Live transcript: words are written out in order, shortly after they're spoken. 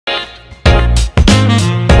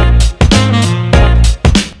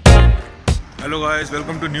Hello guys,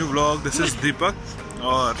 welcome to new vlog. This is Deepak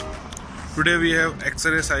or today we have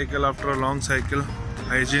X-ray cycle after a long cycle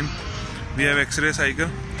hygiene. We have X-ray cycle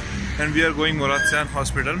and we are going MURATSAN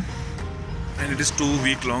hospital and it is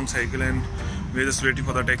 2-week long cycle and we are just waiting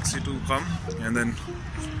for the taxi to come and then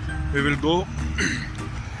we will go.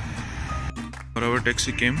 Our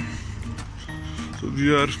taxi came, so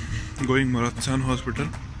we are going MURATSAN hospital.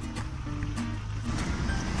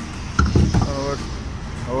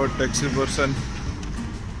 Our taxi person,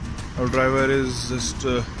 our driver is just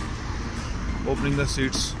opening the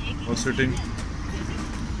seats or sitting.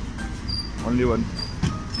 Only one.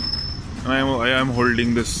 And I am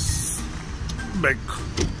holding this bag.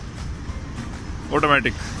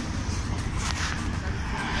 Automatic.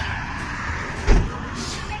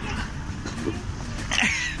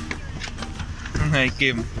 I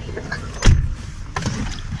came.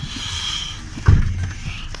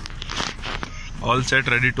 All set,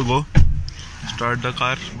 ready to go. Start the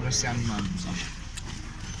car.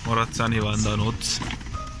 MURATSAN Hivanda notes.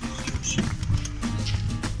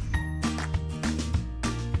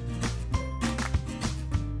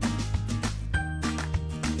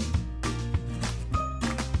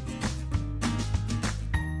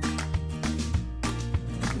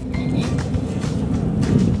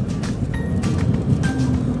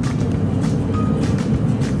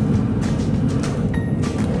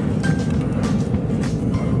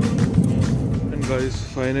 Guys,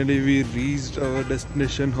 finally we reached our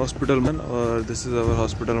destination hospital. This is our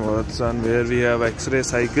hospital MURATSAN, where we have X-ray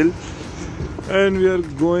cycle, and we are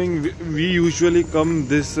going. We usually come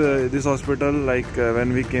this hospital like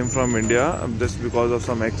when we came from India, just because of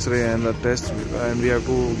some X-ray and the test, and we have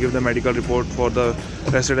to give the medical report for the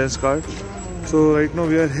residence card. So right now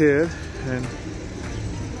we are here, and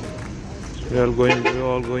we are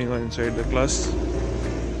all going on inside the class.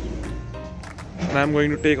 And I'm going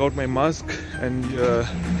to take out my mask, and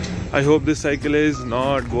I hope this cycle is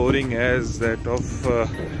not boring as that of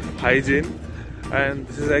hygiene. And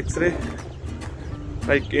this is X-ray.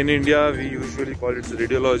 Like in India we usually call it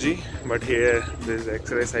radiology, but here this is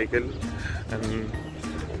X-ray cycle.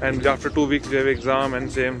 And after 2 weeks we have exam,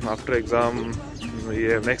 and same after exam we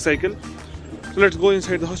have next cycle. So let's go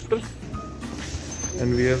inside the hospital.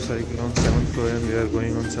 And we have cycle on 7th floor and we are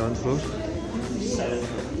going on 7th floor.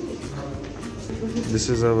 This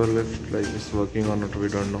is our lift, like it's working or not, we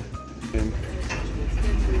don't know.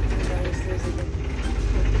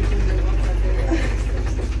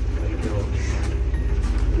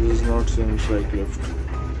 This is not seems like lift.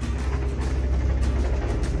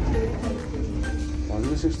 On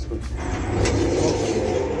the 6th floor.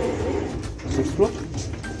 6th floor?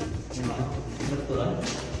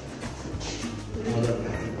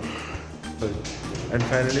 And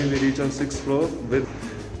finally we reach on 6th floor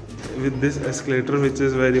with this escalator, which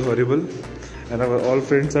is very horrible, and our all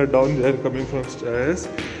friends are down there coming from stairs,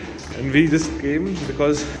 and we just came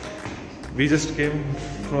because we just came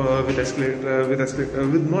with escalator,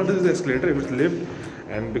 with not just escalator, with lift,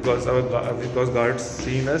 and because guards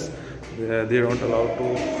seen us, they don't allow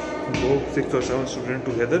to go 6 or 7 students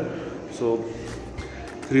together, so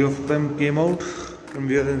 3 of them came out and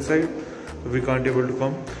we are inside, so we can't able to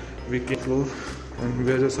come. We came floor and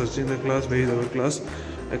we are just searching the class. Where is our class?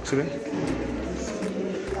 X-ray. And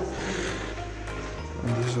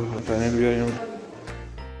this is finally we are in.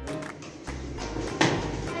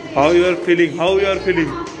 How you are feeling? How you are feeling?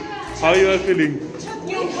 How you are feeling?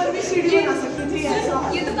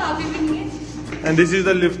 And this is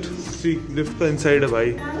the lift. See, lift the inside of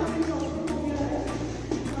eye.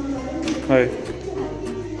 Hi.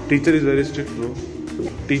 Teacher is very strict, bro.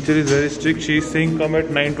 Teacher is very strict. She is saying come at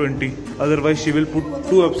 9:20. Otherwise, she will put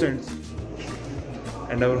 2 absents.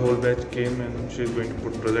 And our whole batch came and she is going to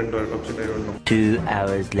put present or absent, I don't know. 2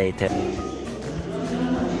 hours later.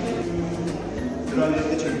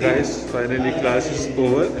 Guys, finally class is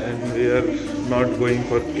over and we are not going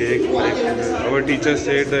for cake. Like, our teacher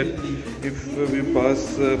said that if we pass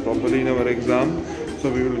properly in our exam, so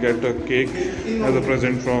we will get a cake as a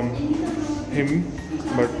present from him.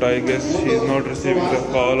 But I guess he is not receiving the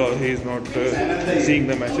call or he is not seeing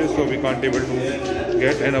the message, so we can't able to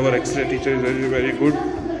get. And our X-ray teacher is very, very good.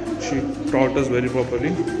 She taught us very properly.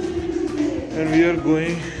 And we are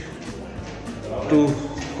going to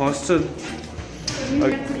hostel,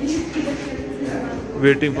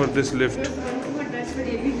 waiting for this lift.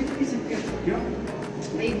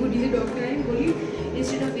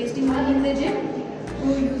 Instead of wasting money in the gym, go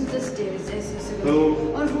use the stairs.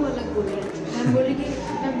 और वो अलग बोल रहे हैं.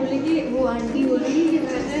 मैं बोलेगी वो aunty बोल रही है कि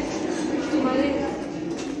तुम्हारे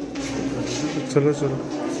चलो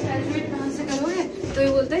ग्रेजुएट कहाँ से करोगे? तो ये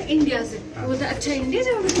बोलता है इंडिया से, वो बोलता है अच्छा इंडिया से,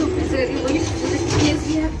 तो ऐसे करके बोली yes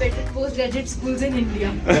we have better postgraduate schools in India.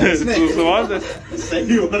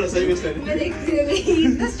 सही हो रहा, सही में मैं देख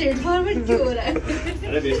इतना स्ट्रेट फॉरवर्ड क्यों हो रहा है?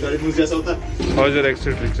 अरे बेस्टोरी न्यूज़ जैसा होता है. How is your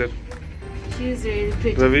exit picture? She is really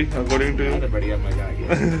pretty. Ravi, according to you? अरे बढ़िया, मजा आ गया.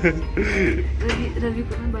 रवि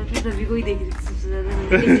को मैं बात में रवि को ही देख रही सबसे ज्यादा.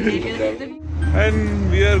 And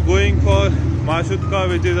we are going for Mashutka,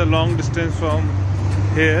 which is a long distance from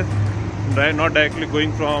here, right? Not directly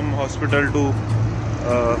going from hospital to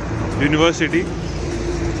university.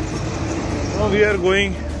 Now we are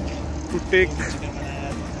going to take.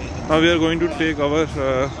 Now we are going to take our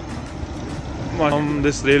from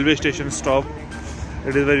this railway station stop.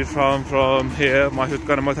 It is very far from here.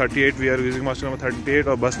 Mashutka number 38. We are using Mashutka number 38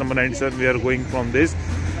 or bus number 97. We are going from this.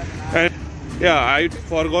 And yeah, I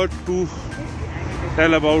forgot to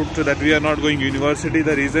tell about that we are not going university.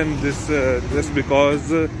 The reason this just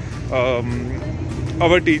because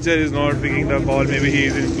our teacher is not picking the call. Maybe he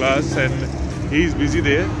is in class and he is busy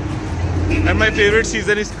there. And my favorite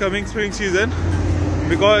season is coming, spring season,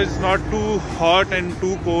 because it's not too hot and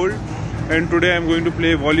too cold. And today I am going to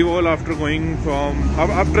play volleyball after going from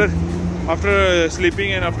after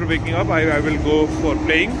sleeping and after waking up. I will go for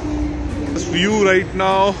playing. This view right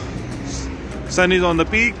now, sun is on the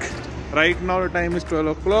peak. Right now the time is 12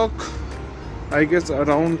 o'clock. I guess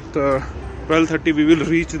around 12:30 we will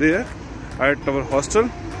reach there at our hostel.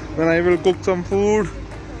 Then I will cook some food,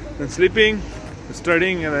 then sleeping,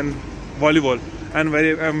 studying, and then volleyball. And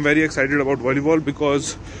I'm very excited about volleyball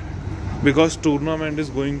because tournament is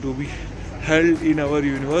going to be held in our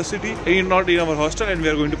university, not in our hostel, and we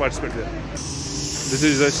are going to participate there. This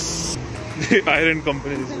is the iron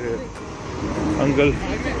company is here. Uncle.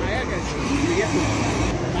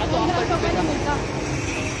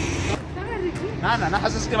 ना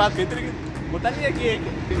उसके बाद बेहतर होता नहीं है कि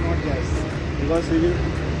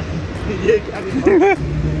ये क्या.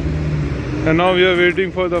 And now we are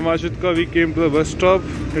waiting for the Mashutka. We came to the bus stop.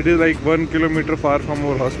 It is like 1 kilometer far from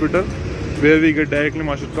our hospital, where we get directly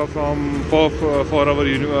Mashutka for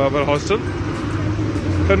our hostel.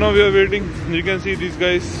 And now we are waiting. You can see these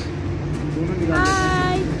guys.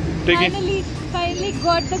 Hi. Finally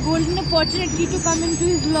got the golden opportunity to come into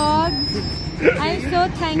his vlogs. I am so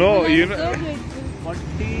thankful. No, you know. So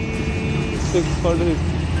grateful.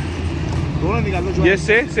 46. Yes,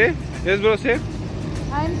 say. Yes, bro, say.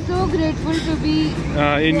 I am so grateful to be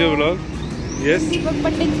in your vlog. Yes. Deepak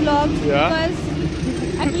Pandit's vlog. Yeah. Because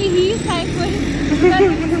actually he is thankful because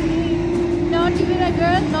not even a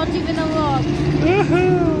girl, not even a vlog.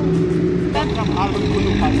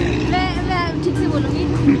 मैं ठीक से बोलूँगी.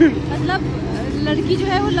 मतलब लड़की जो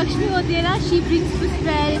है वो लक्ष्मी होती है ना. She brings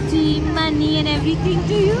prosperity, money and everything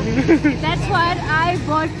to you. That's why I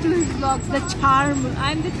bought to his vlogs. The charm.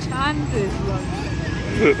 I'm the charm to his vlogs.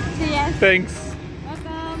 So yes. Thanks.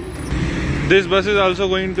 Welcome. This bus is also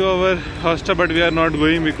going to our hostel, but we are not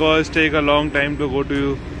going because it takes a long time to go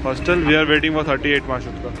to hostel. We are waiting for 38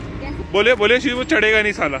 Mashutka. बोले she वो चढ़ेगा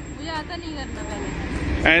नहीं साला. मुझे आता नहीं करना पहले.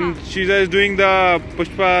 And Shiza is doing the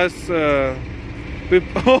Pushpa's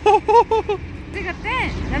करते हैं.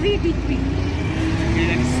 Ravi teach me.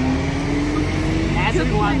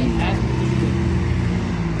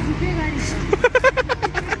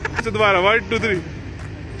 ऐसा दोबारा 1 2 3.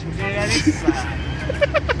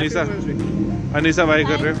 अनीसा भाई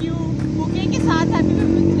कर रहे हैं. बुके के साथ हैप्पी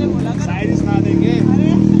वुमेन्स डे बोला कर. शायरी सुना देंगे.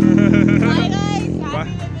 Bye guys.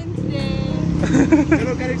 Happy Women's Day.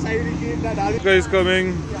 चलो कर एक शायरी की डाल. Is coming.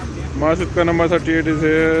 Mashutka number 38 is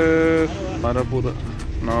here. Marapura.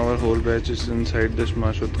 Now our whole batch is inside this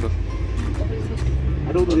Mashutka.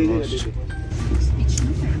 Almost.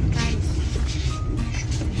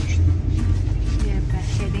 We are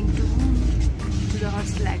heading to the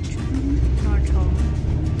hostel actually, not home.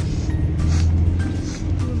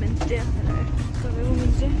 Women's Day. कब है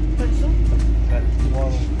Women's Day? परसों?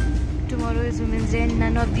 Tomorrow is Women's Day and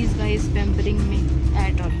none of these guys pampering me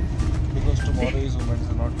at all. Because tomorrow is Women's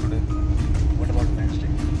Day, not today. What about Men's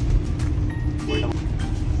Day?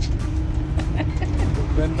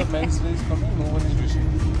 When the Men's Day is coming, no one is wishing.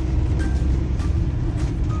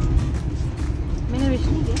 मैंने wish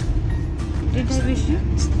नहीं किया. Did I wish you?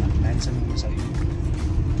 Men's and Women's Day.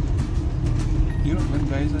 You know, when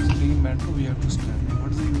guys are sitting in metro, we have to stand.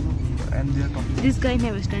 What is the use of? And they are talking. This guy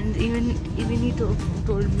never stands. Even he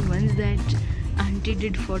told me once that auntie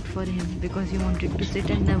did fought for him because he wanted to sit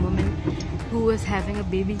and the woman who was having a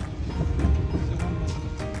baby.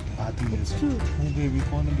 It's true. Baby,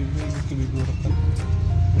 कौन है baby? इसके baby हो रखा है.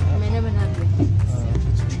 मैंने बना दिया.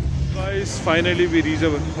 Guys, finally we reached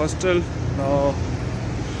our hostel. Now,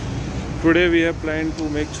 today we have planned to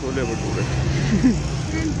make chole bhature.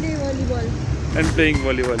 And play volleyball. And playing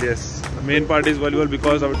volleyball, yes. The main part is volleyball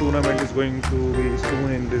because our tournament is going to be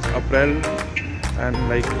soon in this April and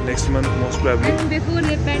like next month most probably. And before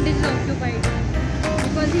the bandage is occupied.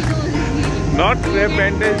 Because he knows he's Not rep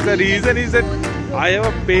bandage, the reason is that I have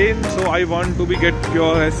a pain, so I want to be get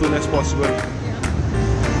cure as soon as possible.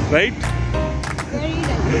 Yeah. Right? Very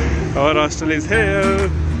right. Our hostel is here.